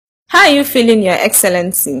How are you feeling, Your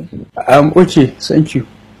Excellency? I'm okay, thank you.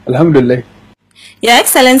 Alhamdulillah. Your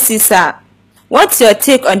Excellency, sir, what's your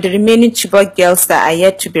take on the remaining Chibok girls that are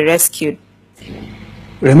yet to be rescued?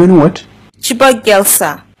 Remaining what? Chibok girls,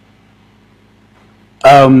 sir.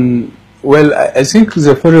 Well, I think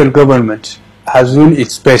the federal government has done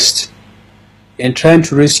its best in trying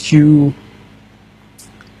to rescue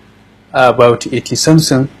about 80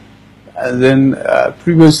 something, and then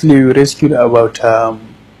previously we rescued about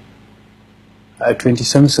 20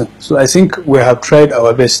 something. So I think we have tried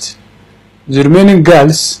our best. The remaining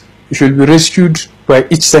girls should be rescued by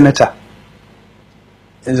each senator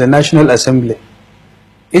in the National Assembly.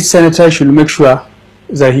 Each senator should make sure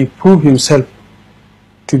that he proves himself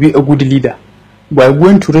to be a good leader by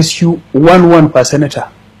going to rescue one per senator.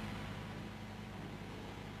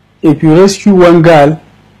 If you rescue one girl,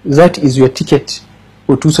 that is your ticket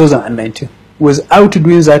for 2019. Without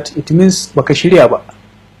doing that, it means baka shirya ba.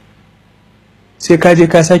 Sai ka je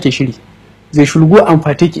ka sake shiri. They should go and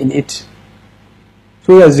partake in it,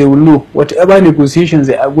 so that they will know whatever negotiations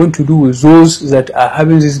they are going to do with those that are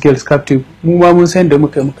having these girls captive. And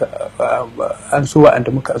so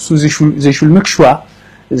on. So they should make sure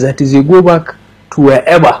that they go back to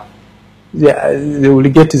wherever they will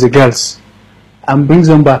get the girls and bring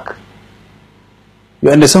them back. You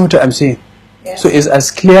understand what I'm saying? Yes. So it's as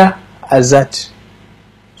clear as that.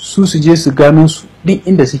 Su suggest gano su din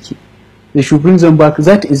inda suke. They should bring them back.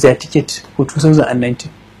 That is their ticket for 2019.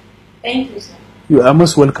 Thank you, sir. You are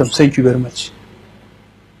most welcome. Thank you very much.